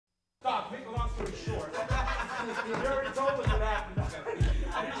make a long story short, you already told us what happened.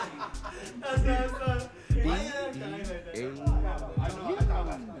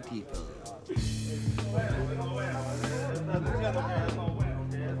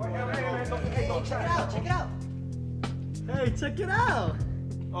 Check it out. Hey, check it out.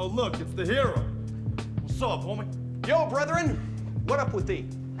 Oh, look, it's the hero. What's up, homie? Yo, brethren, what up with thee?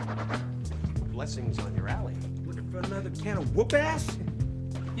 Blessings on your alley. Looking for another can of whoop ass?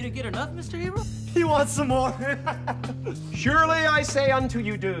 You didn't get enough, Mr. Hero? He wants some more. Surely I say unto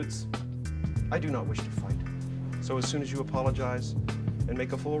you dudes, I do not wish to fight. So as soon as you apologize and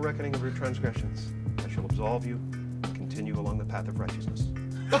make a full reckoning of your transgressions, I shall absolve you and continue along the path of righteousness.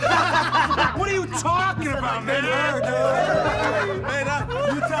 What are you talking about, man?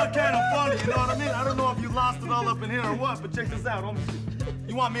 Man, you talk kind of funny, you know what I mean? I don't know if you lost it all up in here or what, but check this out, homie.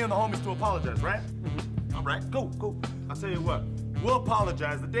 You want me and the homies to apologize, right? All right, go. I'll tell you what. We'll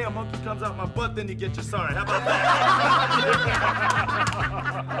apologize. The day a monkey comes out my butt, then you get your sorry. How about that?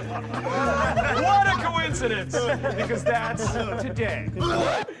 What a coincidence! Because that's today.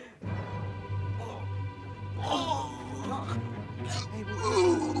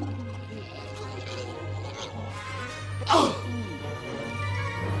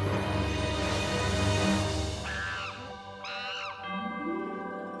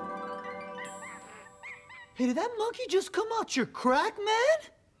 Hey, did that monkey just come out your crack, man?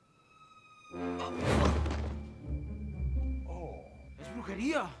 Es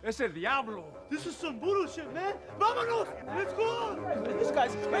brujería. Es el diablo. This is some voodoo shit, man. Vámonos! Let's go! This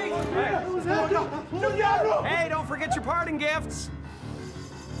guy's crazy. Hey, don't forget your parting gifts.